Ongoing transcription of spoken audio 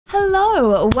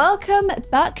Hello, welcome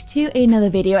back to another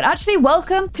video, and actually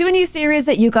welcome to a new series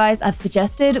that you guys have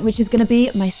suggested, which is going to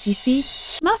be my CC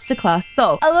masterclass.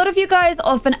 So a lot of you guys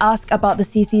often ask about the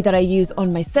CC that I use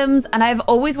on my Sims, and I've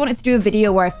always wanted to do a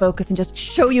video where I focus and just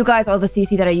show you guys all the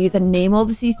CC that I use and name all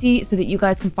the CC so that you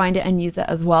guys can find it and use it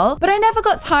as well. But I never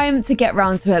got time to get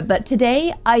around to it, but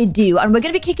today I do, and we're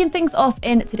going to be kicking things off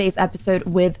in today's episode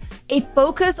with a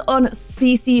focus on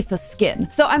CC for skin.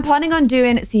 So I'm planning on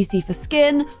doing CC for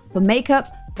skin, for makeup,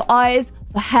 for eyes,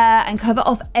 for hair, and cover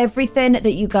off everything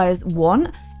that you guys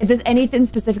want. If there's anything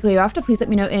specifically you're after, please let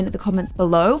me know in the comments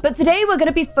below. But today we're going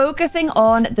to be focusing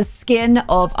on the skin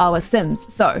of our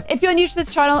Sims. So if you're new to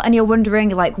this channel and you're wondering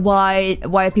like why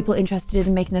are people interested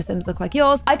in making their Sims look like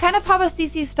yours, I kind of have a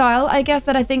CC style, I guess,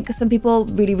 that I think some people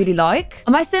really like.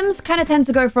 And my Sims kind of tend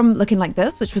to go from looking like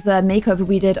this, which was a makeover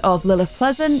we did of Lilith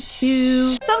Pleasant,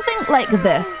 to something like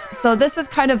this. So this is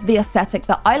kind of the aesthetic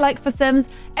that I like for Sims.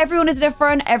 Everyone is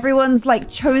different. Everyone's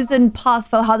like chosen path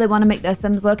for how they want to make their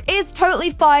Sims look is totally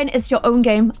fine. It's your own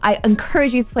game. I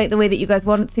encourage you to play it the way that you guys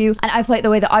want it to, and I play it the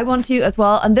way that I want to as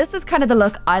well. And this is kind of the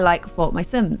look I like for my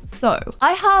Sims. So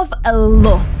I have a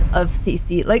lot of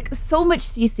CC, like so much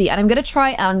CC, and I'm gonna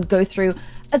try and go through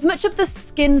as much of the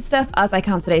skin stuff as I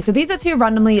can today. So these are two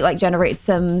randomly like generated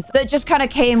Sims that just kind of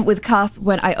came with Cass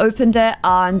when I opened it,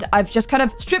 and I've just kind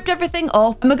of stripped everything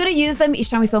off, and we're going to use them each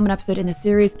time we film an episode in this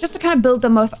series just to kind of build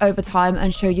them up over time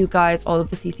and show you guys all of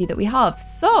the CC that we have.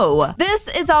 So this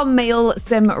is our male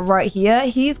Sim right here.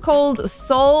 He's called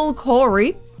Soul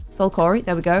Corey,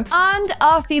 there we go. And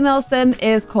our female Sim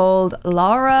is called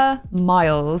Lara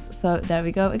Miles. So there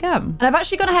we go again. And I've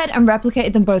actually gone ahead and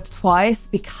replicated them both twice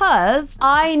because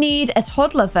I need a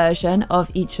toddler version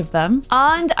of each of them,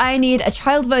 and I need a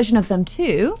child version of them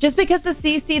too, just because the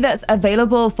CC that's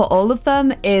available for all of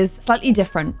them is slightly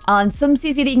different. And some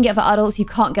CC that you can get for adults, you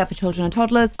can't get for children and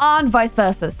toddlers, and vice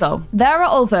versa. So there are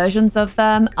all versions of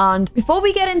them. And before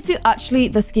we get into actually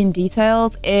the skin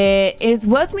details, it is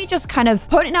worth me just kind of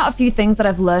pointing out a few things that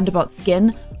I've learned about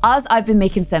skin as I've been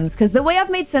making Sims, because the way I've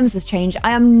made Sims has changed.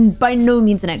 I am by no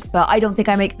means an expert. I don't think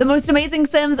I make the most amazing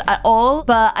Sims at all,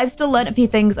 but I've still learned a few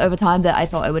things over time that I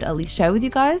thought I would at least share with you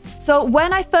guys. So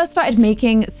when I first started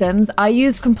making Sims, I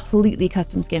used completely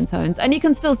custom skin tones, and you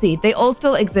can still see they all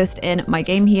still exist in my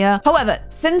game here. However,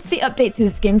 since the update to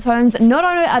the skin tones, not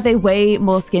only are they way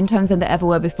more skin tones than they ever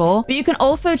were before, but you can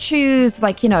also choose,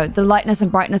 like, you know, the lightness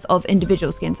and brightness of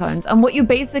individual skin tones. And what you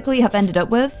basically have ended up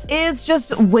with is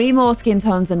just way more skin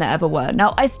tones than there ever were.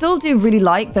 Now, I still do really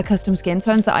like the custom skin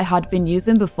tones that I had been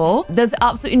using before. There's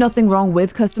absolutely nothing wrong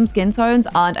with custom skin tones,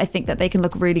 and I think that they can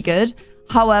look really good.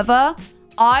 However,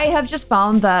 I have just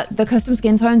found that the custom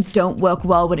skin tones don't work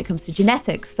well when it comes to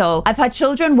genetics. So I've had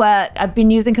children where I've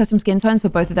been using custom skin tones for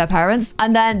both of their parents,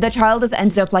 and then the child has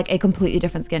ended up like a completely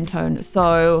different skin tone.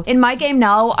 So in my game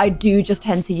now, I do just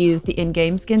tend to use the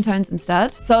in-game skin tones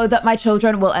instead, so that my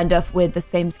children will end up with the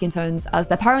same skin tones as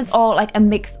their parents, or like a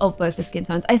mix of both the skin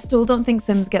tones. I still don't think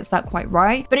Sims gets that quite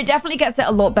right, but it definitely gets it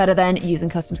a lot better than using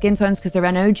custom skin tones because there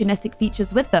are no genetic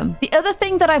features with them. The other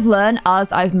thing that I've learned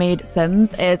as I've made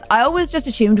Sims is I always just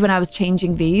assumed when I was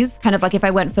changing these, kind of like if I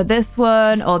went for this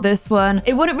one or this one,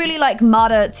 it wouldn't really like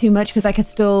matter too much because I could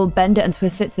still bend it and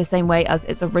twist it to the same way as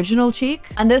its original cheek.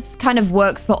 And this kind of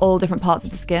works for all different parts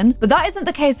of the skin, but that isn't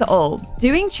the case at all.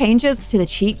 Doing changes to the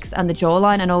cheeks and the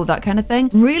jawline and all of that kind of thing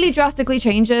really drastically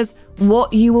changes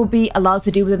what you will be allowed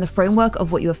to do within the framework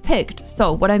of what you have picked.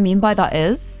 So what I mean by that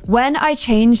is when I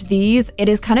change these, it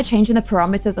is kind of changing the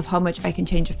parameters of how much I can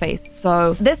change a face.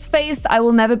 So this face, I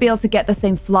will never be able to get the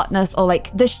same flatness, or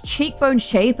like this cheekbone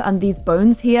shape and these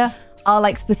bones here are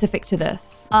like specific to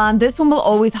this. And this one will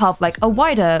always have like a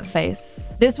wider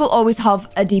face. This will always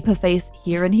have a deeper face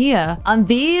here and here. And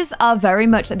these are very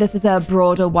much, this is a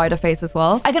broader, wider face as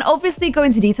well. I can obviously go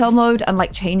into detail mode and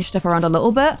like change stuff around a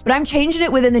little bit, but I'm changing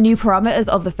it within the new parameters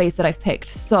of the face that I've picked.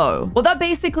 So what that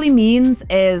basically means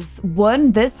is,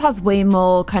 one, this has way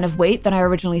more kind of weight than I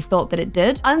originally thought that it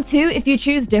did. And two, if you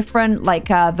choose different like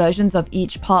versions of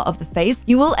each part of the face,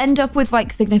 you will end up with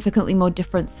like significantly more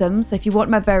different Sims. So if you want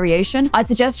my variation, I'd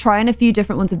suggest trying a few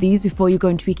different ones of these before you go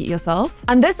and tweak it yourself.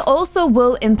 And this also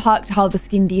will impact how the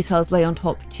skin details lay on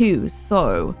top too.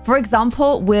 So for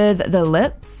example, with the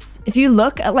lips, if you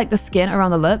look at like the skin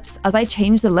around the lips, as I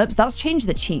change the lips, that's changed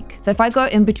the cheek. So if I go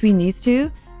in between these two,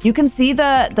 you can see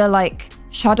the like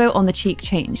shadow on the cheek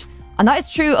change. And that is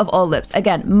true of all lips.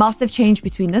 Again, massive change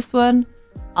between this one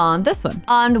and this one.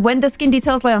 And when the skin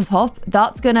details lay on top,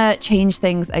 that's gonna change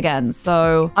things again.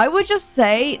 So I would just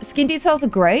say skin details are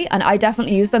great, and I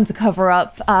definitely use them to cover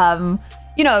up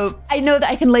you know, I know that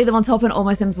I can lay them on top and all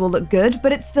my Sims will look good,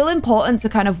 but it's still important to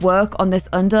kind of work on this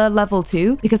under level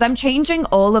too, because I'm changing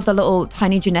all of the little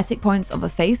tiny genetic points of a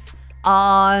face,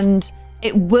 and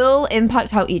it will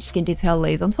impact how each skin detail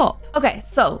lays on top. Okay,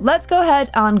 so let's go ahead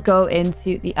and go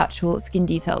into the actual skin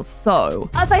details. So,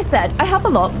 as I said, I have a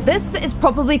lot. This is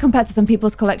probably, compared to some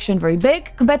people's collection, very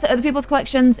big. Compared to other people's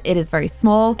collections, it is very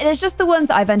small. It is just the ones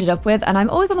I've ended up with, and I'm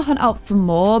always on the hunt out for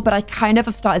more, but I kind of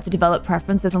have started to develop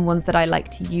preferences on ones that I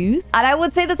like to use. And I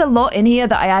would say there's a lot in here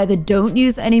that I either don't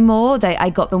use anymore,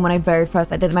 I got them when I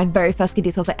did my very first skin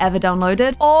details I ever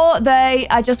downloaded, or they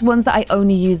are just ones that I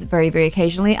only use very, very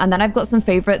occasionally. And then I've got some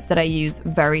favorites that I use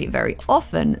very, very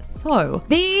often. So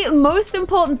the most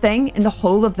important thing in the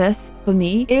whole of this for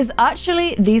me is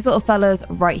actually these little fellas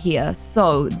right here.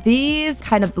 So these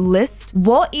kind of list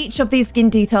what each of these skin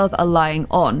details are lying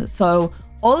on. So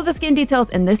all of the skin details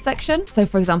in this section, so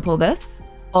for example this,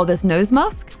 or this nose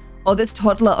mask, or this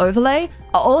toddler overlay,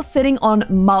 are all sitting on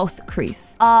mouth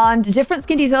crease. And different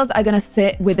skin details are gonna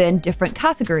sit within different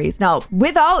categories. Now,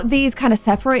 without these kind of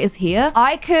separators here,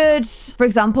 I could, for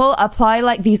example, apply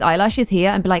like these eyelashes here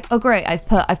and be like, oh great, I've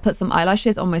put some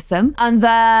eyelashes on my sim. And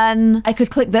then I could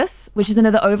click this, which is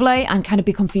another overlay, and kind of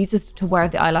be confused as to where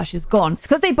the eyelash is gone. It's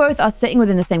because they both are sitting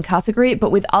within the same category, but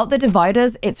without the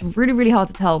dividers, it's really, really hard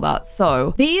to tell that.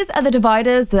 So these are the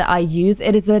dividers that I use.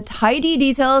 It is the Tidy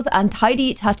Details and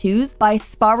Tidy Tattoos by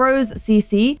Sparrows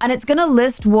CC, and it's gonna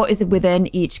list what is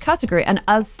within each category. And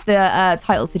as the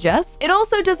title suggests, it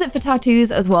also does it for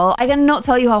tattoos as well. I cannot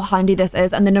tell you how handy this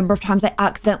is, and the number of times I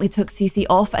accidentally took CC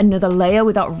off another layer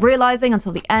without realizing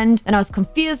until the end, and I was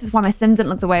confused as why my sim didn't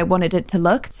look the way I wanted it to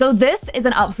look. So this is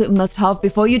an absolute must-have.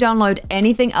 Before you download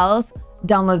anything else,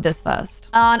 download this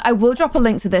first. And I will drop a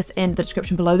link to this in the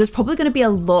description below. There's probably going to be a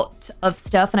lot of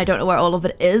stuff and I don't know where all of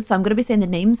it is, so I'm going to be saying the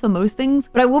names for most things,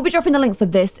 but I will be dropping the link for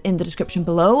this in the description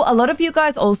below. A lot of you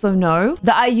guys also know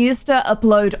that I used to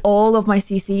upload all of my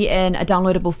CC in a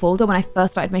downloadable folder when I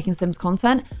first started making Sims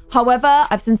content. However,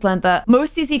 I've since learned that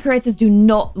most CC creators do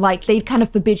not like, they kind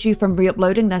of forbid you from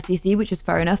re-uploading their CC, which is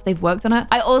fair enough. They've worked on it.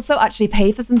 I also actually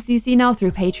pay for some CC now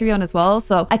through Patreon as well,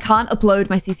 so I can't upload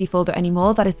my CC folder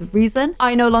anymore. That is the reason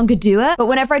I no longer do it. But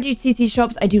whenever I do CC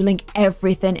shops, I do link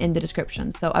everything in the description,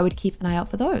 so I would keep an eye out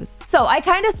for those. So I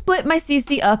kind of split my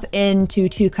CC up into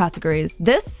two categories.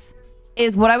 This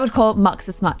is what I would call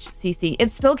Maxis Match CC.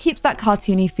 It still keeps that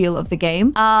cartoony feel of the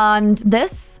game, and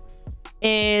this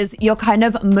is your kind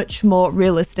of much more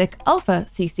realistic alpha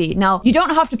CC. Now, you don't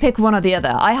have to pick one or the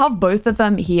other. I have both of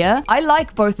them here. I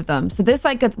like both of them. So this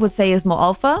I would say is more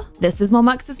alpha. This is more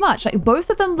Maxis Match. Like,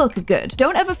 both of them look good.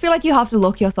 Don't ever feel like you have to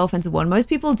lock yourself into one. Most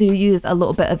people do use a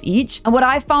little bit of each. And what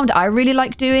I found I really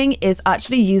like doing is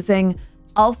actually using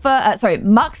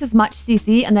Maxis Match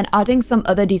CC and then adding some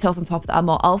other details on top that are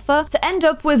more alpha to end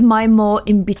up with my more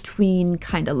in-between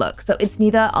kind of look. So it's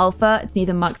neither alpha, it's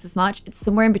neither Maxis Match, it's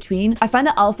somewhere in between. I find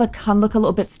that alpha can look a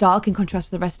little bit stark in contrast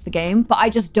to the rest of the game, but I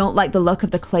just don't like the look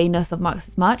of the clayness of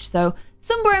Maxis Match. So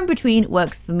somewhere in between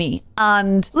works for me.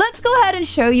 And let's go ahead and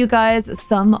show you guys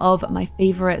some of my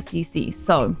favorite CC.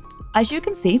 So as you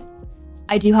can see,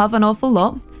 I do have an awful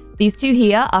lot. These two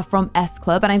here are from S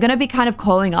Club, and I'm going to be kind of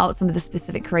calling out some of the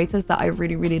specific creators that I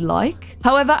really, really like.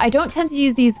 However, I don't tend to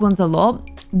use these ones a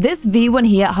lot. This V one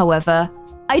here, however,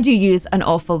 I do use an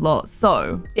awful lot.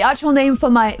 So the actual name for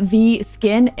my V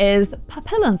skin is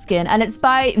Papillon Skin, and it's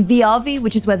by VRV,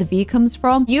 which is where the V comes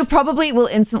from. You probably will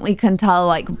instantly can tell,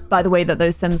 like, by the way that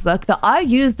those Sims look, that I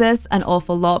use this an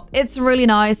awful lot. It's really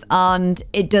nice, and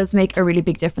it does make a really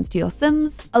big difference to your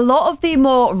Sims. A lot of the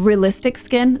more realistic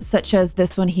skin, such as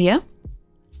this one here,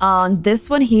 and this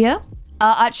one here,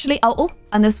 are actually,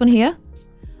 and this one here,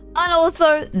 and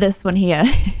also this one here,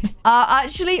 are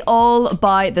actually all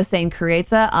by the same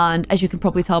creator. And as you can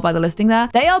probably tell by the listing there,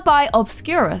 they are by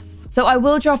Obscurus. So I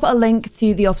will drop a link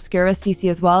to the Obscurus CC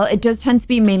as well. It does tend to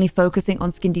be mainly focusing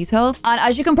on skin details. And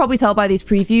as you can probably tell by these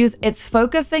previews, it's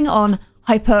focusing on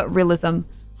hyper-realism.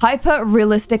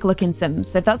 Hyper-realistic looking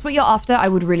Sims. So if that's what you're after, I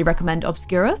would really recommend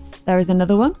Obscurus. There is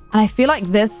another one. And I feel like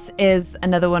this is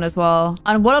another one as well.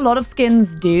 And what a lot of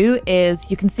skins do is,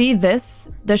 you can see this,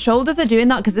 the shoulders are doing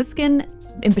that because this skin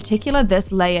in particular,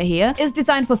 this layer here, is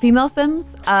designed for female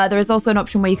Sims. There is also an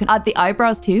option where you can add the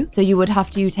eyebrows too. So you would have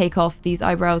to take off these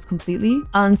eyebrows completely.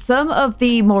 And some of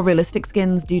the more realistic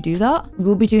skins do that.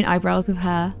 We'll be doing eyebrows with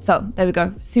hair. So there we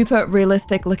go. Super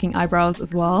realistic looking eyebrows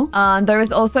as well. And there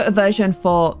is also a version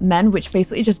for men, which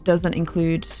basically just doesn't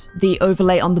include the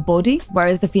overlay on the body,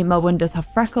 whereas the female one does have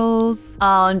freckles.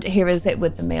 And here is it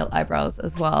with the male eyebrows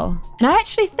as well. And I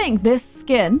actually think this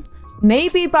skin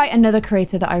maybe by another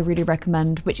creator that I really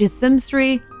recommend, which is Sims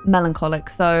 3 Melancholic.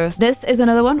 So this is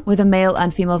another one with a male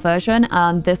and female version,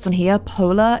 and this one here,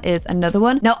 Polar, is another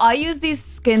one. Now, I use these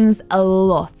skins a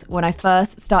lot when I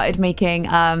first started making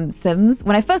Sims.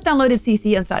 When I first downloaded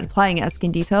CC and started applying it as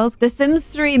skin details, the Sims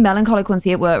 3 Melancholic ones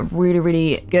here were really,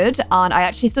 really good, and I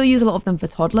actually still use a lot of them for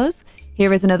toddlers.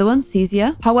 Here is another one,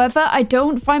 Caesar. However, I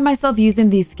don't find myself using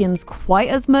these skins quite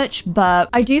as much, but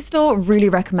I do still really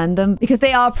recommend them because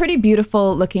they are pretty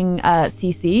beautiful looking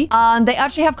CC, and they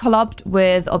actually have collabed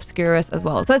with Obscurus as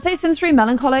well. So I'd say Sims 3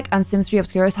 Melancholic and Sims 3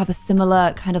 Obscurus have a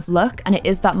similar kind of look, and it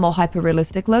is that more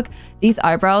hyper-realistic look. These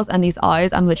eyebrows and these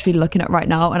eyes, I'm literally looking at right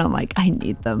now, and I'm like, I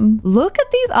need them. Look at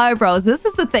these eyebrows. This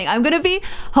is the thing. I'm going to be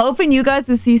helping you guys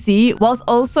with CC whilst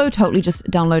also totally just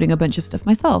downloading a bunch of stuff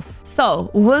myself. So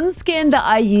one skin that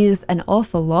I use an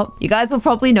awful lot, you guys will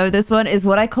probably know this one, is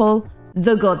what I call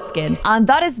the God skin, and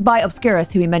that is by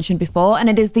Obscurus, who we mentioned before, and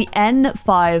it is the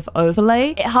N5 overlay.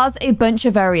 It has a bunch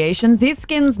of variations. These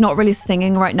skins not really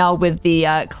singing right now with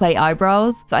the clay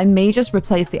eyebrows, so I may just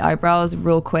replace the eyebrows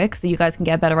real quick so you guys can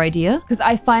get a better idea, because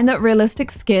I find that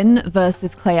realistic skin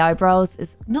versus clay eyebrows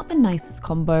is not the nicest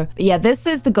combo. But yeah, this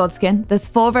is the God skin. There's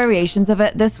 4 variations of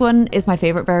it. This one is my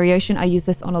favorite variation. I use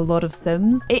this on a lot of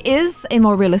Sims. It is a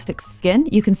more realistic skin.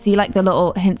 You can see like the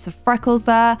little hints of freckles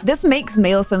there. This makes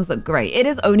male Sims look great. It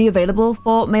is only available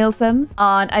for male Sims,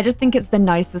 and I just think it's the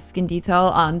nicest skin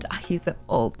detail, and I use it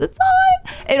all the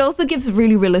time. It also gives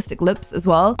really realistic lips as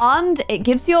well, and it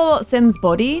gives your Sim's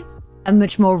body a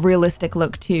much more realistic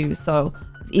look too. So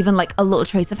it's even like a little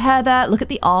trace of hair there. Look at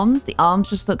the arms. The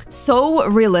arms just look so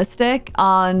realistic,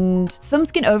 and some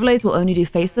skin overlays will only do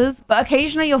faces, but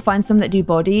occasionally you'll find some that do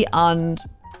body, and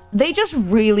they just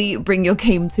really bring your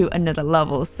game to another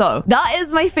level. So that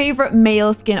is my favorite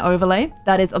male skin overlay.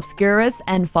 That is Obscurus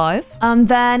N5. And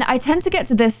then I tend to get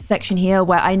to this section here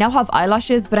where I now have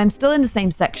eyelashes, but I'm still in the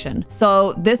same section.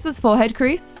 So this was forehead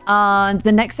crease, and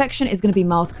the next section is going to be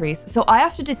mouth crease. So I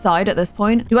have to decide at this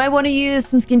point, do I want to use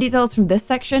some skin details from this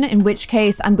section? In which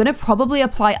case I'm going to probably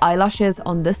apply eyelashes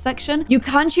on this section. You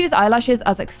can choose eyelashes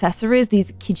as accessories,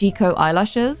 these Kijiko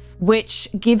eyelashes, which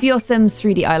give your Sims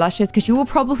 3D eyelashes, because you will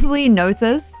probably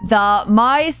notice that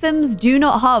my Sims do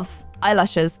not have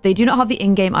eyelashes. They do not have the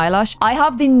in-game eyelash. I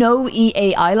have the no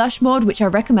EA eyelash mode, which I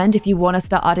recommend if you want to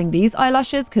start adding these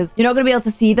eyelashes, because you're not going to be able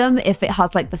to see them if it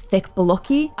has like the thick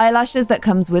blocky eyelashes that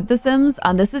comes with the Sims,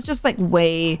 and this is just like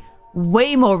way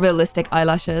more realistic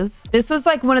eyelashes. This was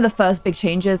like one of the first big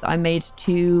changes I made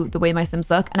to the way my Sims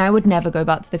look, and I would never go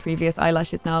back to the previous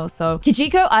eyelashes now. So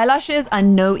Kijiko eyelashes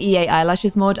and no EA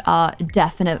eyelashes mod are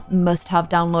definite must-have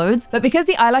downloads. But because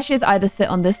the eyelashes either sit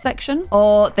on this section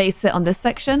or they sit on this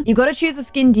section, you got to choose a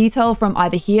skin detail from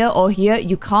either here or here.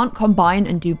 You can't combine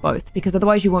and do both, because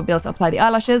otherwise you won't be able to apply the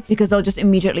eyelashes, because they'll just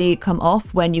immediately come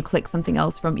off when you click something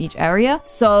else from each area.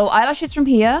 So eyelashes from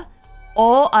here,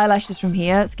 or eyelashes from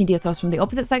here, skin details from the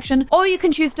opposite section, or you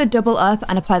can choose to double up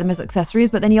and apply them as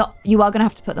accessories, but then you are going to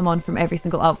have to put them on from every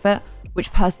single outfit, which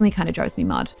personally kind of drives me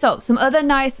mad. So some other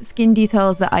nice skin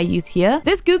details that I use here.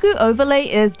 This Gugu overlay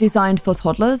is designed for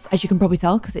toddlers, as you can probably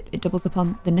tell, because it doubles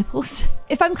upon the nipples.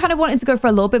 If I'm kind of wanting to go for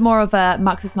a little bit more of a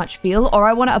Maxis Match feel, or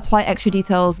I want to apply extra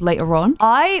details later on,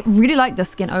 I really like the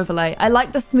skin overlay. I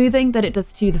like the smoothing that it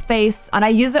does to the face, and I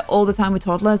use it all the time with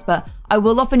toddlers, but I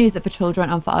will often use it for children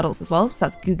and for adults as well. So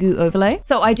that's Gugu overlay.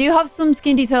 So I do have some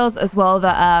skin details as well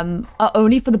that are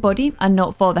only for the body and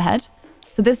not for the head.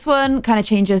 So this one kind of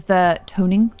changes the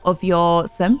toning of your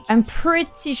sim. I'm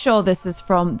pretty sure this is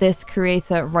from this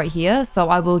creator right here, so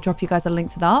I will drop you guys a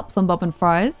link to that. Plum Bob and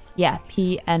Fries. Yeah,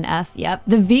 PNF, yep.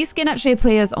 The V skin actually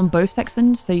appears on both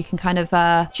sections, so you can kind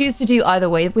of choose to do either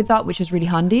way with that, which is really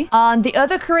handy. And the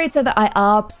other creator that I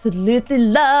absolutely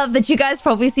love, that you guys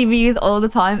probably see me use all the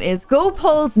time, is Go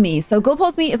Polls Me. So Go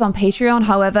Polls Me is on Patreon.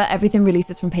 However, everything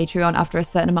releases from Patreon after a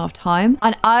certain amount of time.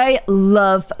 And I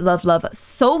love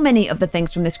so many of the things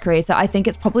from this creator. I think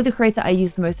it's probably the creator I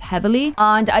use the most heavily,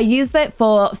 and I use it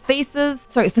for faces,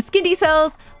 sorry, for skin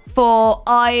details, for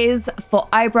eyes, for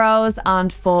eyebrows,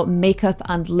 and for makeup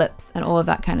and lips and all of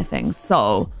that kind of thing.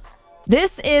 So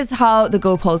this is how the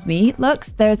Go Polls Me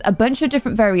looks. There's a bunch of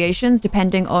different variations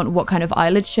depending on what kind of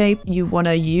eyelid shape you want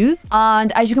to use.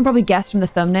 And as you can probably guess from the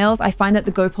thumbnails, I find that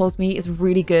the Go Polls Me is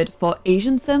really good for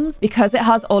Asian Sims because it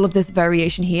has all of this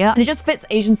variation here. And it just fits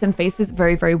Asian Sim faces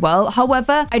very well.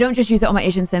 However, I don't just use it on my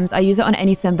Asian Sims. I use it on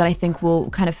any Sim that I think will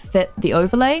kind of fit the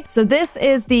overlay. So this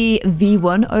is the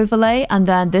V1 overlay. And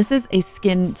then this is a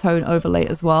skin tone overlay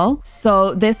as well.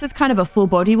 So this is kind of a full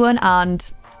body one. And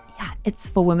yeah, it's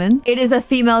for women. It is a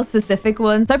female specific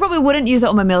one. So I probably wouldn't use it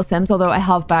on my male Sims, although I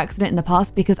have by accident in the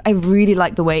past because I really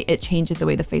like the way it changes the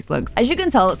way the face looks. As you can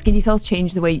tell, skin details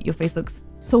change the way your face looks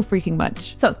so freaking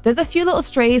much. So there's a few little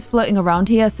strays floating around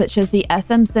here, such as the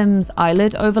SM Sims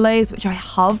eyelid overlays, which I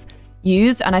have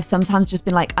used, and I've sometimes just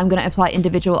been like, I'm gonna apply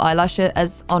individual eyelashes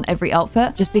as on every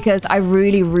outfit just because I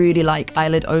really like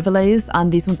eyelid overlays,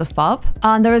 and these ones are fab.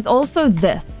 And there is also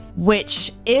this,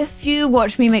 which if you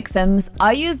watch me make Sims,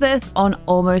 I use this on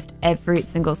almost every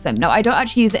single Sim. Now I don't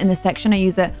actually use it in this section, I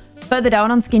use it further down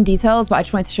on skin details, but I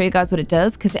just wanted to show you guys what it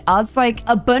does because it adds like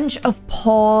a bunch of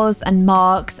pores and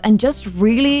marks and just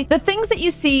really the things that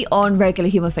you see on regular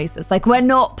human faces. Like, we're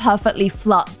not perfectly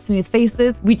flat, smooth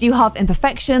faces. We do have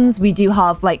imperfections. We do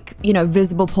have like, you know,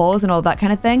 visible pores and all that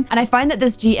kind of thing. And I find that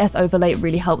this GS overlay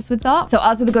really helps with that. So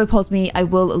as with the Go Pause Me, I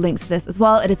will link to this as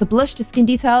well. It is a blush to skin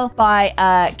detail by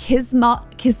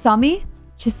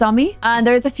Chisami, and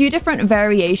there's a few different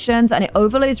variations, and it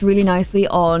overlays really nicely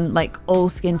on like all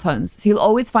skin tones. So you'll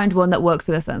always find one that works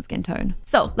with a certain skin tone.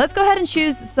 So let's go ahead and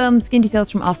choose some skin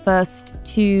details from our first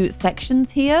two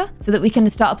sections here so that we can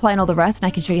start applying all the rest, and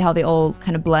I can show you how they all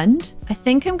kind of blend. I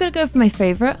think I'm gonna go for my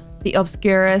favorite, the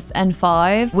Obscurus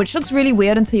N5, which looks really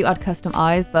weird until you add custom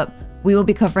eyes, but we will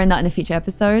be covering that in a future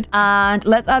episode. And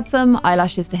let's add some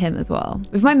eyelashes to him as well.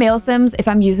 With my male Sims, if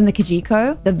I'm using the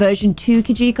Kijiko, the version 2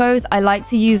 Kijikos, I like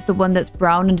to use the one that's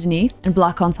brown underneath and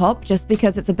black on top, just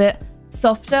because it's a bit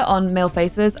softer on male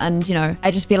faces. And, you know,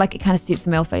 I just feel like it kind of suits a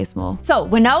male face more. So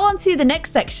we're now on to the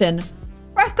next section.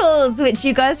 Freckles, which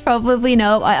you guys probably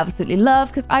know I absolutely love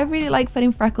because I really like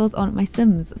putting freckles on my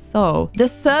Sims. So the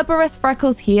Cerberus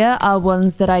freckles here are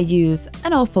ones that I use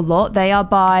an awful lot. They are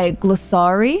by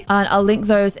Glossary, and I'll link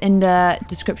those in the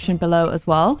description below as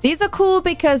well. These are cool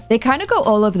because they kind of go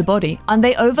all over the body and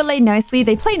they overlay nicely.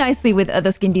 They play nicely with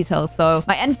other skin details. So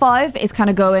my N5 is kind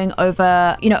of going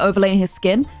over, you know, overlaying his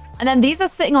skin. And then these are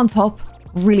sitting on top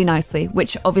really nicely,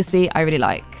 which obviously I really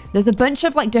like. There's a bunch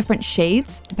of like different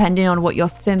shades depending on what your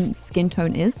Sim skin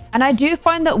tone is. And I do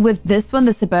find that with this one,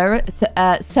 the Cerberus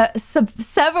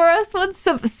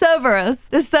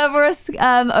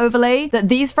overlay, that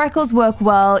these freckles work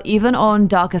well even on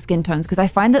darker skin tones, because I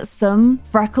find that some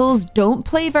freckles don't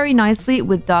play very nicely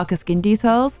with darker skin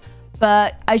details.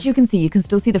 But as you can see, you can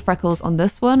still see the freckles on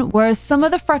this one, whereas some of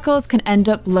the freckles can end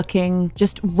up looking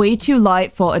just way too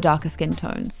light for a darker skin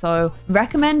tone. So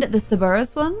recommend the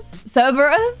Cerberus ones.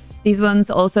 Cerberus! These ones,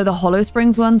 also the Hollow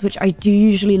Springs ones, which I do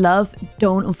usually love,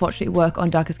 don't unfortunately work on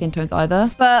darker skin tones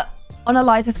either. But on a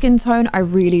lighter skin tone, I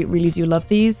really do love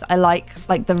these. I like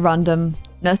the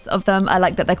randomness of them. I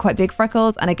like that they're quite big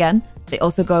freckles. And again, they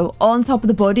also go on top of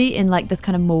the body in like this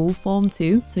kind of mole form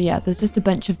too. So yeah, there's just a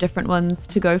bunch of different ones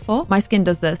to go for. My skin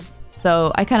does this,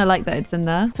 so I kind of like that it's in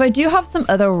there. So I do have some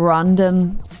other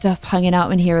random stuff hanging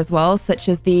out in here as well, such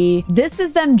as the This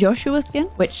Is Them Joshua skin,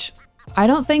 which I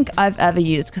don't think I've ever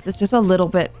used because it's just a little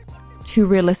bit too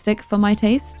realistic for my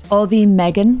taste. Or the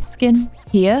Megan skin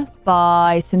here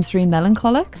by Sims 3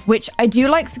 Melancholic, which I do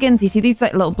like skins. You see these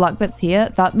like little black bits here?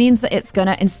 That means that it's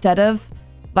gonna, instead of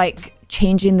like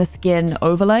changing the skin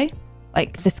overlay,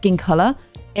 like the skin color,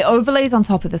 it overlays on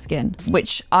top of the skin,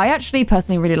 which I actually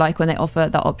personally really like when they offer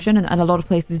that option, and a lot of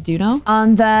places do now.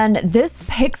 And then this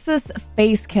Pixis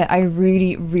face kit, I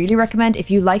really recommend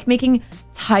if you like making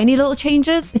tiny little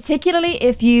changes, particularly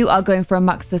if you are going for a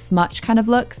Maxis match kind of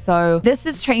look. So this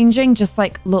is changing just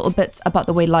like little bits about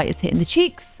the way light is hitting the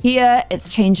cheeks. Here,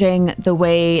 it's changing the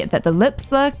way that the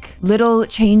lips look, little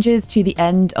changes to the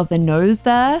end of the nose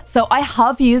there. So I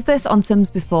have used this on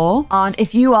Sims before. And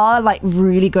if you are like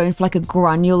really going for like a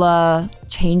granular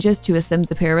changes to a Sim's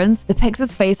appearance, the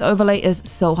Pixis face overlay is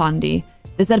so handy.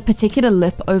 There's a particular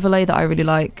lip overlay that I really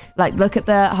like. Like, look at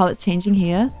how it's changing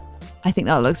here. I think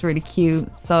that looks really cute.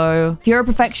 So if you're a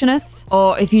perfectionist,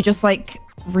 or if you just like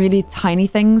really tiny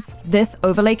things, this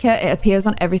overlay kit, it appears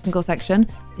on every single section,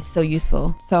 is so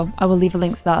useful. So I will leave a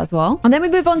link to that as well. And then we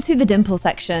move on to the dimple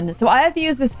section. So I have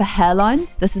used this for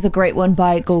hairlines. This is a great one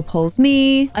by Go Pause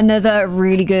Me. Another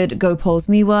really good Go Pause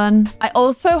Me one. I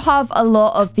also have a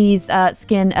lot of these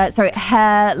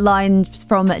hair lines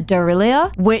from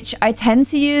Darilia, which I tend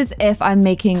to use if I'm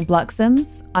making black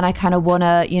Sims and I kind of want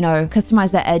to, you know,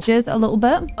 customize their edges a little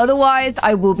bit. Otherwise,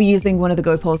 I will be using one of the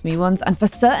Go Pause Me ones. And for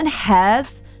certain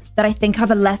hairs that I think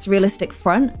have a less realistic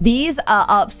front, these are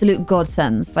absolute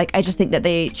godsends. Like, I just think that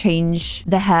they change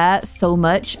the hair so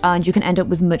much and you can end up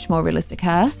with much more realistic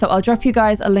hair. So I'll drop you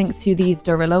guys a link to these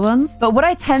Dorilla ones. But what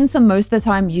I tend to most of the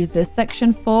time use this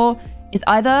section for is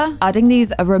either adding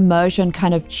these a remersion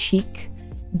kind of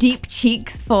deep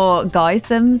cheeks for guy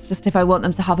Sims, just if I want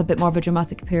them to have a bit more of a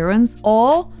dramatic appearance,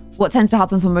 or what tends to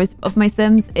happen for most of my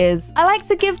Sims is I like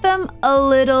to give them a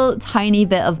little tiny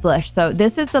bit of blush. So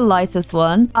this is the lightest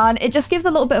one, and it just gives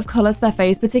a little bit of color to their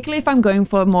face, particularly if I'm going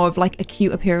for more of like a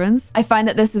cute appearance. I find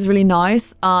that this is really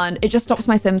nice, and it just stops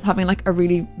my Sims having like a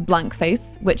really blank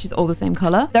face, which is all the same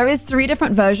color. There is 3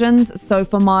 different versions. So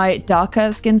for my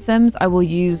darker skin Sims, I will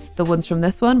use the ones from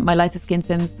this one, my lighter skin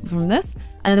Sims from this,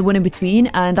 and then the one in between,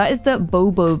 and that is the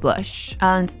Bobo blush,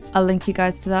 and I'll link you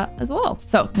guys to that as well.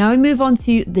 So now we move on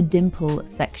to the dimple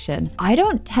section. I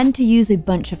don't tend to use a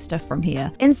bunch of stuff from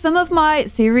here. In some of my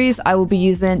series, I will be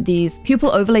using these pupil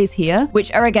overlays here,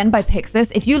 which are again by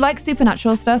Pixis. If you like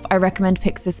supernatural stuff, I recommend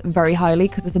Pixis very highly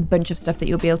because there's a bunch of stuff that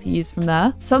you'll be able to use from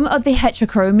there. Some of the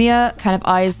heterochromia kind of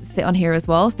eyes sit on here as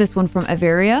well. So this one from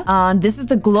Averia, and this is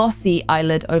the glossy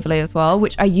eyelid overlay as well,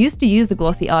 which I used to use the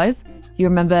glossy eyes. You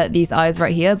remember these eyes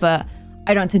right here, but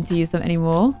I don't tend to use them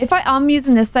anymore. If I am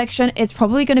using this section, it's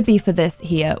probably going to be for this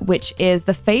here, which is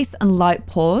the Face and Light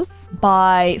Pores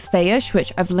by Fayish,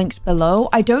 which I've linked below.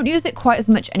 I don't use it quite as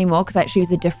much anymore because I actually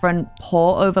use a different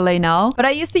pore overlay now, but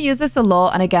I used to use this a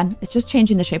lot. And again, it's just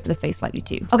changing the shape of the face slightly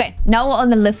too. Okay, now we're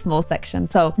on the lip mole section.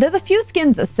 So there's a few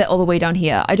skins that sit all the way down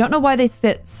here. I don't know why they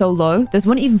sit so low. There's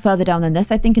one even further down than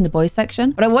this, I think, in the boys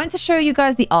section. But I wanted to show you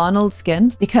guys the Arnold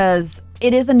skin because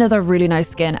it is another really nice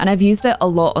skin, and I've used it a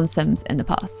lot on Sims in the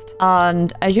past.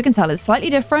 And as you can tell, it's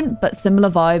slightly different, but similar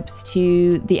vibes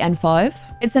to the N5.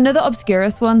 It's another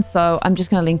Obscurus one, so I'm just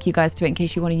going to link you guys to it in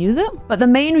case you want to use it. But the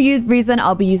main reason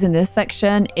I'll be using this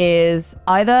section is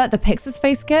either the Pixis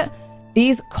face kit,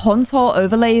 these contour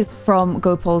overlays from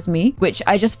GoPul's Me, which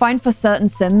I just find for certain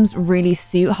Sims really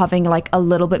suit having like a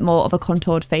little bit more of a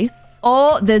contoured face,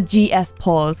 or the GS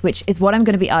pores, which is what I'm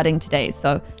going to be adding today.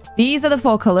 So these are the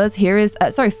 4 colors. Here is,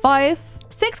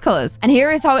 6 colors. And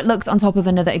here is how it looks on top of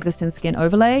another existing skin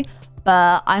overlay.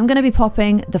 But I'm going to be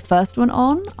popping the first one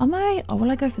on. Or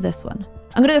will I go for this one?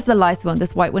 I'm going to go for the lighter one,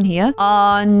 this white one here.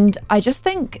 And I just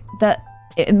think that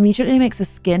it immediately makes the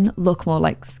skin look more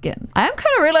like skin. I am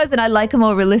kind of realizing I like a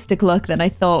more realistic look than I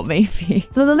thought maybe.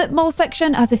 So the lip mole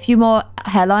section has a few more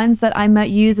hairlines that I might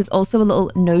use. There's also a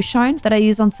little nose shine that I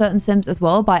use on certain Sims as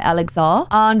well by Alexar.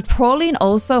 And Praline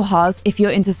also has, if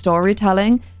you're into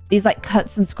storytelling, these like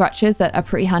cuts and scratches that are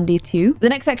pretty handy too. The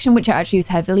next section, which I actually use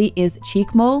heavily, is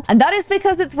cheek mole. And that is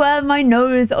because it's where my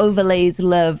nose overlays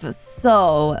live.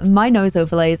 So my nose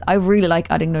overlays, I really like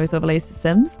adding nose overlays to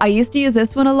Sims. I used to use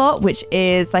this one a lot, which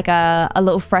is like a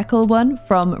little freckle one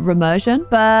from Remersion.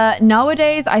 But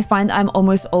nowadays I find that I'm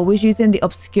almost always using the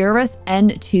Obscurus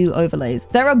N2 overlays.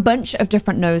 There are a bunch of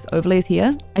different nose overlays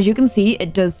here. As you can see,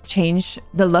 it does change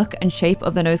the look and shape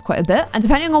of the nose quite a bit. And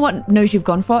depending on what nose you've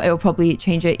gone for, it will probably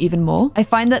change it even more. I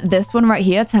find that this one right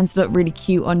here tends to look really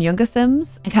cute on younger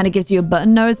Sims and kind of gives you a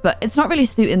button nose, but it's not really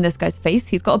suiting this guy's face.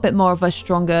 He's got a bit more of a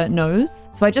stronger nose.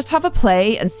 So I just have a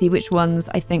play and see which ones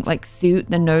I think like suit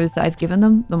the nose that I've given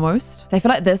them the most. So I feel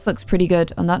like this looks pretty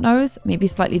good on that nose, maybe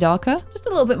slightly darker, just a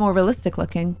little bit more realistic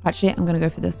looking. Actually, I'm going to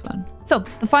go for this one. So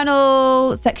the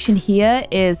final section here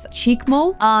is cheek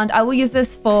mole, and I will use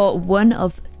this for one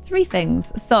of 3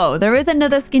 things. So there is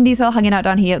another skin detail hanging out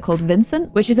down here called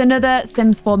Vincent, which is another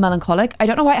Sims 4 melancholic. I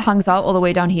don't know why it hangs out all the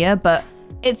way down here, but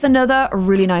it's another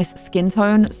really nice skin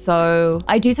tone. So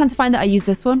I do tend to find that I use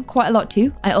this one quite a lot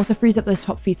too. And it also frees up those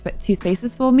top 2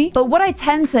 spaces for me. But what I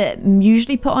tend to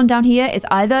usually put on down here is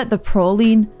either the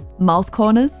Praline mouth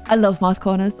corners. I love mouth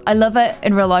corners. I love it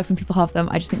in real life when people have them.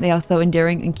 I just think they are so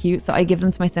endearing and cute. So I give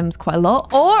them to my Sims quite a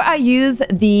lot. Or I use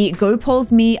the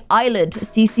GoPul's Me eyelid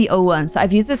CC01. So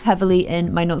I've used this heavily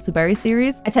in my Not So Berry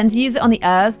series. I tend to use it on the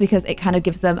airs because it kind of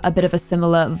gives them a bit of a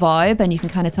similar vibe, and you can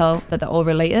kind of tell that they're all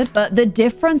related. But the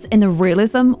difference in the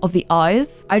realism of the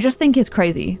eyes, I just think is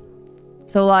crazy.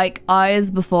 So like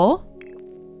eyes before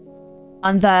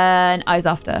and then eyes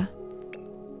after.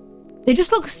 They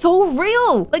just look so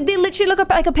real. Like they literally look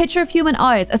like a picture of human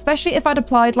eyes, especially if I'd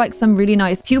applied like some really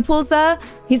nice pupils there.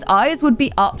 His eyes would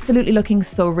be absolutely looking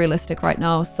so realistic right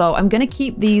now. So I'm going to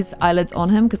keep these eyelids on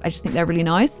him because I just think they're really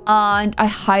nice. And I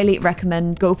highly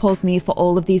recommend GoPul's Me for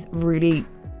all of these really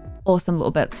awesome little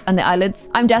bits. And the eyelids,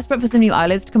 I'm desperate for some new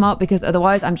eyelids to come out because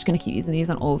otherwise I'm just going to keep using these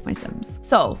on all of my Sims.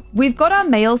 So we've got our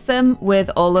male Sim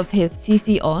with all of his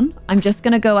CC on. I'm just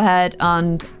going to go ahead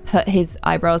and put his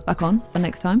eyebrows back on for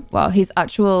next time. Wow, his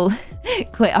actual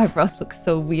clit eyebrows look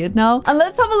so weird now. And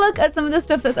let's have a look at some of the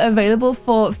stuff that's available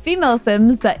for female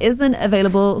Sims that isn't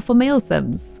available for male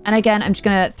Sims. And again, I'm just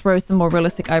going to throw some more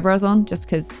realistic eyebrows on just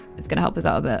because it's going to help us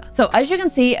out a bit. So as you can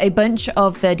see, a bunch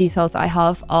of the details that I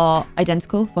have are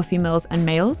identical for females and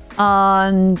males,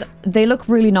 and they look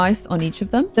really nice on each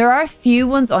of them. There are a few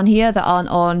ones on here that aren't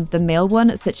on the male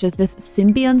one, such as this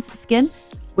Symbionts skin.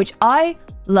 which I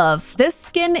love. This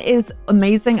skin is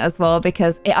amazing as well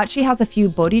because it actually has a few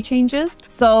body changes.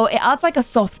 So it adds like a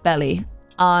soft belly,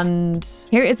 and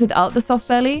here it is without the soft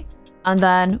belly, and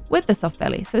then with the soft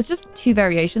belly. So it's just 2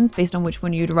 variations based on which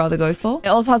one you'd rather go for. It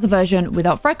also has a version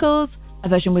without freckles, a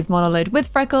version with monolid with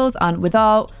freckles and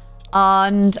without.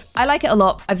 And I like it a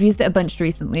lot. I've used it a bunch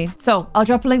recently. So I'll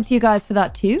drop a link to you guys for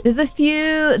that too. There's a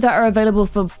few that are available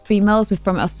for females with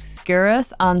from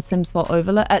Obscurus and Sims 4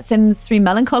 Overlay, Sims 3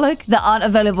 Melancholic that aren't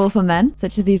available for men,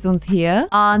 such as these ones here.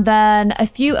 And then a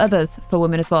few others for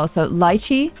women as well. So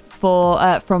Lychee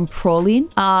from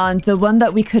Praline, and the one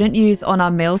that we couldn't use on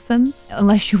our male sims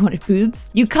unless you wanted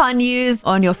boobs, you can use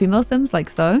on your female sims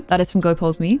like so. That is from Go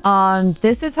Polls Me. And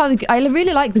this is how I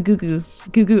really like the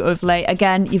Goo overlay.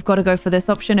 Again, you've got to go for this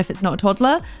option if it's not a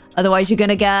toddler, otherwise you're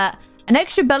gonna get an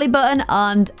extra belly button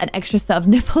and an extra set of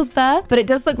nipples there, but it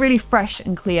does look really fresh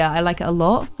and clear. I like it a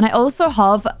lot. And I also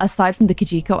have, aside from the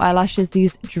Kajiko eyelashes,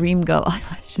 these Dream Girl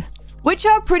eyelashes, which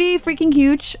are pretty freaking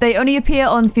huge. They only appear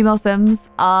on female sims,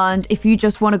 and if you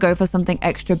just want to go for something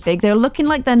extra big, they're looking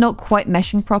like they're not quite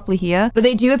meshing properly here, but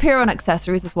they do appear on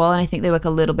accessories as well, and I think they work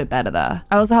a little bit better there.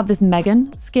 I also have this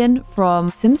Megan skin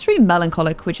from Sims 3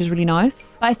 Melancholic, which is really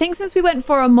nice. But I think since we went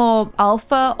for a more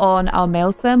alpha on our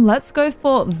male sim, let's go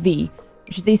for V,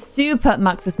 which is a super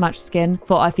Maxis Match skin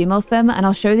for our female sim. And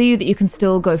I'll show you that you can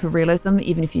still go for realism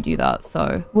even if you do that.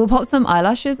 So we'll pop some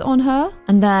eyelashes on her,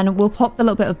 and then we'll pop the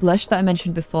little bit of blush that I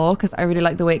mentioned before because I really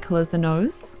like the way it colors the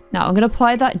nose. Now I'm going to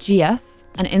apply that GS,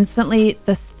 and instantly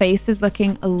this face is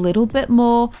looking a little bit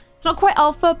more, it's not quite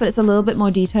alpha, but it's a little bit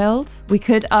more detailed. We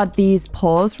could add these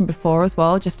paws from before as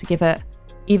well, just to give it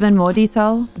even more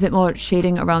detail, a bit more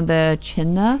shading around the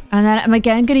chin there. And then I'm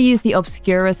again going to use the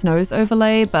Obscurus nose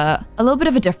overlay, but a little bit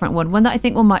of a different one that I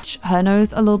think will match her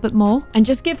nose a little bit more, and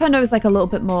just give her nose like a little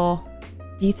bit more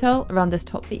detail around this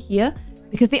top bit here,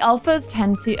 because the alphas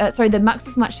tend to, the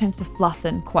Maxis Match tends to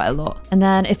flatten quite a lot. And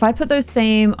then if I put those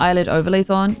same eyelid overlays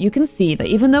on, you can see that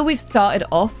even though we've started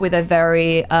off with a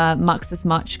very Maxis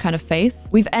Match kind of face,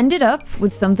 we've ended up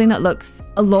with something that looks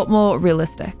a lot more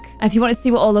realistic. And if you want to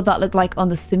see what all of that looked like on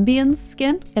the Symbion's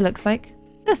skin, it looks like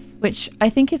this, which I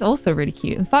think is also really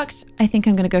cute. In fact, I think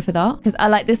I'm going to go for that because I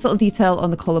like this little detail on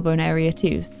the collarbone area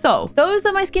too. So those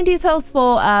are my skin details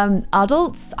for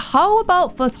adults. How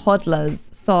about for toddlers?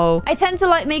 So I tend to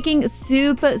like making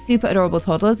super adorable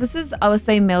toddlers. This is our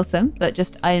same male sim, but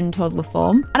just in toddler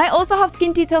form. And I also have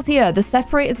skin details here. The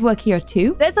separators work here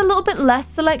too. There's a little bit less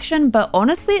selection, but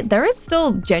honestly, there is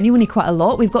still genuinely quite a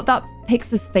lot. We've got that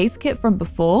Pixis face kit from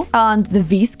before, and the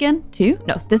V skin too.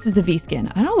 No, this is the V skin.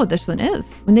 I don't know what this one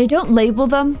is. When they don't label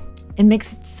them, it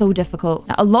makes it so difficult.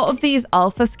 Now, a lot of these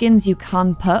alpha skins you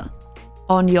can put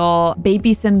on your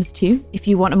baby sims too, if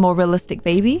you want a more realistic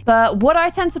baby. But what I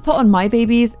tend to put on my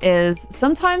babies is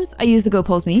sometimes I use the Go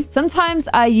Polls Me. Sometimes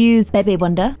I use Bebe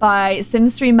Wonder by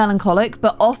Sims 3 Melancholic,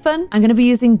 but often I'm going to be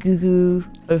using Goo Goo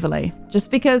overlay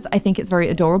just because I think it's very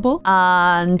adorable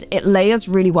and it layers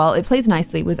really well. It plays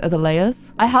nicely with other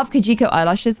layers. I have Kajiko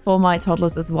eyelashes for my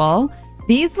toddlers as well.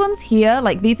 These ones here,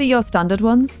 like these are your standard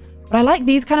ones, but I like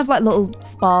these kind of like little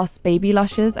sparse baby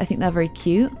lashes. I think they're very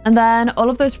cute. And then all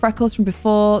of those freckles from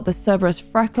before, the Cerberus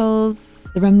freckles,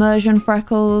 the Remersion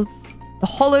freckles, the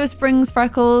Hollow Springs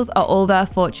freckles are all there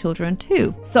for children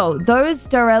too. So those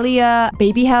Dorelia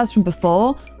baby hairs from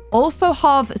before also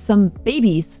have some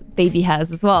baby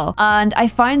hairs as well. And I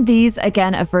find these,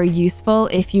 again, are very useful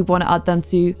if you want to add them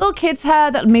to little kids'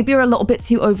 hair that maybe are a little bit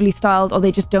too overly styled, or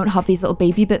they just don't have these little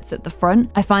baby bits at the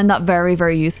front. I find that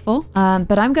very useful.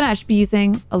 But I'm going to actually be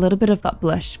using a little bit of that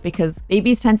blush because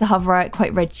babies tend to have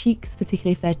quite red cheeks,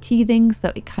 particularly if they're teething,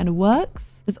 so it kind of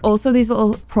works. There's also these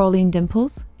little praline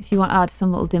dimples, if you want to add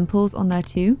some little dimples on there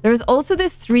too. There is also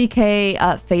this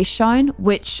 3K face shine,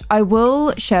 which I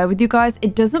will share with you guys.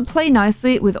 It doesn't play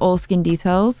nicely with all skin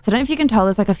details. So I don't know if you can tell,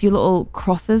 there's like a few little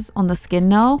crosses on the skin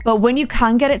now. But when you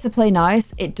can get it to play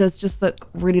nice, it does just look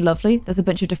really lovely. There's a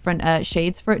bunch of different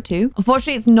shades for it too.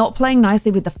 Unfortunately, it's not playing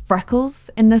nicely with the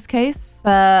freckles in this case,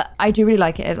 but I do really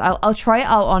like it. I'll try it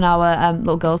out on our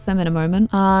little girl sim in a moment.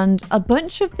 And a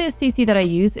bunch of the CC that I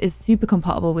use is super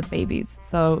compatible with babies.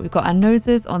 So we've got our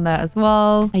noses on there as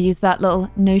well. I use that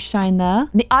little nose shine there.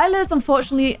 The eyelids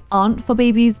unfortunately aren't for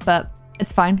babies, but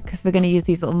it's fine because we're going to use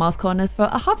these little mouth corners for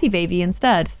a happy baby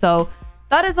instead. So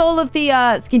that is all of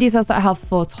the skin details that I have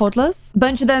for toddlers. A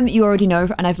bunch of them you already know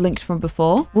and I've linked from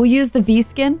before. We'll use the V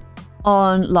skin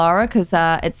on Lara because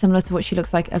it's similar to what she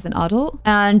looks like as an adult.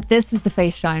 And this is the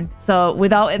face shine. So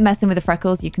without it messing with the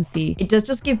freckles, you can see it does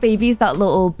just give babies that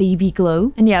little baby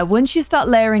glow. And yeah, once you start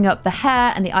layering up the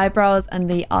hair and the eyebrows and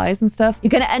the eyes and stuff, you're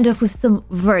going to end up with some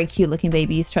very cute looking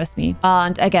babies, trust me.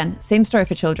 And again, same story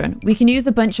for children. We can use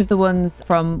a bunch of the ones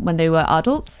from when they were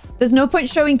adults. There's no point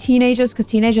showing teenagers because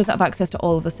teenagers have access to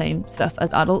all of the same stuff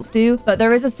as adults do, but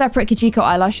there is a separate Kijiko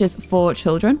eyelashes for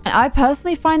children. And I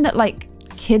personally find that like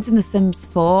kids in The Sims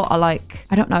 4 are like,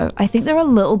 I don't know, I think they're a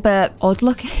little bit odd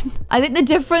looking. I think the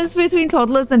difference between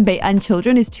toddlers and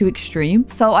children is too extreme.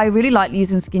 So I really like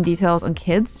using skin details on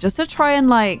kids just to try and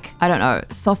like, I don't know,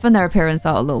 soften their appearance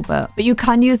out a little bit. But you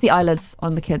can use the eyelids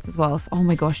on the kids as well. So, oh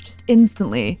my gosh, just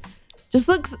instantly. Just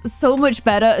looks so much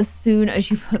better as soon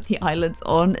as you put the eyelids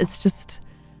on. It's just,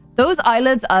 those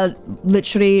eyelids are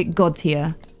literally god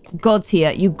tier. God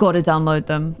tier, you gotta download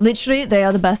them. Literally, they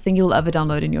are the best thing you'll ever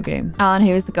download in your game. And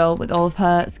here's the girl with all of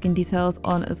her skin details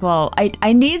on as well.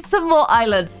 I need some more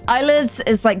eyelids. Eyelids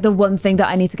is like the one thing that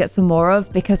I need to get some more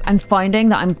of because I'm finding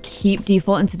that I'm keep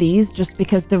defaulting to these just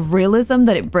because the realism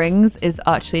that it brings is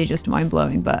actually just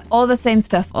mind-blowing. But all the same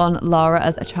stuff on Lara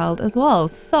as a child as well.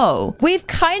 So we've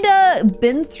kind of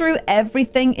been through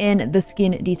everything in the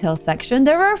skin details section.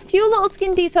 There are a few little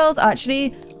skin details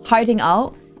actually hiding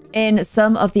out in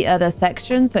some of the other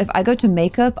sections. So if I go to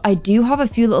makeup, I do have a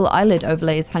few little eyelid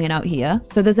overlays hanging out here.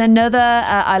 So there's another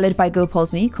eyelid by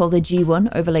GoPulse Me called the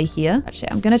G1 overlay here.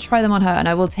 Actually, I'm going to try them on her and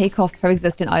I will take off her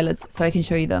existing eyelids so I can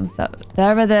show you them. So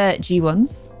there are the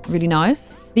G1s. Really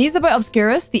nice. These are by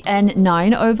Obscurus, the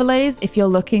N9 overlays if you're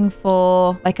looking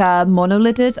for like a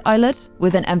monolided eyelid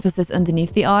with an emphasis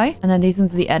underneath the eye. And then these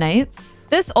ones are the N8s.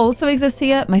 This also exists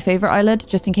here, my favorite eyelid,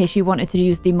 just in case you wanted to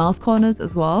use the mouth corners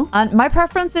as well. And my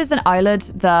preference is an eyelid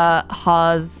that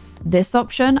has this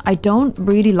option. I don't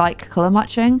really like color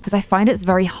matching because I find it's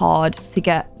very hard to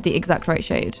get the exact right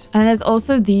shade. And there's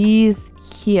also these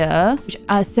here, which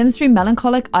are Simstream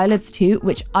Melancholic eyelids too,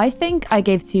 which I think I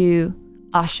gave to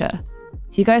Asher.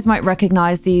 So you guys might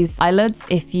recognize these eyelids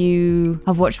if you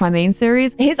have watched my main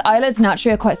series. His eyelids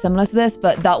naturally are quite similar to this,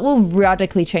 but that will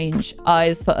radically change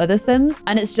eyes for other Sims.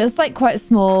 And it's just like quite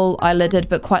small eyelided,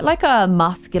 but quite like a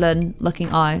masculine looking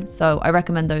eye. So I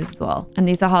recommend those as well. And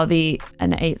these are how the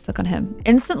N8s look on him.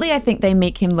 Instantly, I think they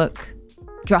make him look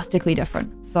drastically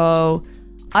different. So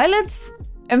eyelids,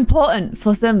 important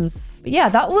for Sims. But yeah,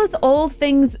 that was all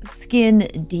things skin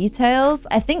details.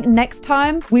 I think next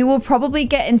time we will probably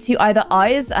get into either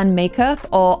eyes and makeup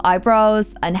or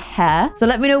eyebrows and hair. So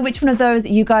let me know which one of those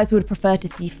you guys would prefer to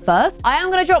see first. I am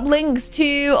going to drop links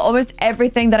to almost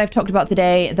everything that I've talked about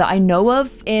today that I know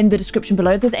of in the description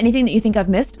below. If there's anything that you think I've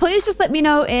missed, please just let me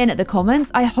know in the comments.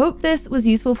 I hope this was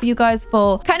useful for you guys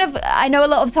for kind of, I know a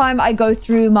lot of time I go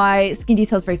through my skin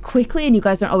details very quickly and you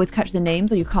guys don't always catch the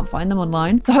names or you can't find them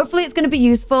online. So hopefully it's going to be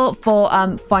useful for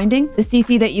finding the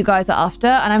CC that you guys are after.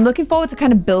 And I'm looking forward to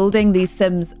kind of building these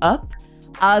Sims up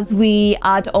as we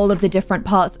add all of the different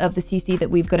parts of the CC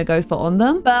that we're going to go for on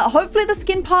them. But hopefully the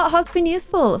skin part has been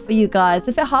useful for you guys.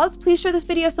 If it has, please show this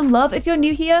video some love. If you're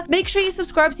new here, make sure you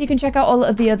subscribe so you can check out all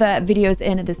of the other videos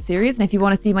in this series. And if you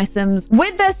want to see my Sims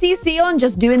with their CC on,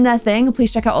 just doing their thing,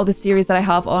 please check out all the series that I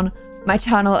have on my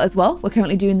channel as well. We're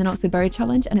currently doing the Not So Berry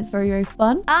challenge and it's very, very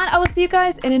fun. And I will see you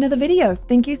guys in another video.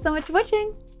 Thank you so much for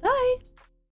watching. Bye.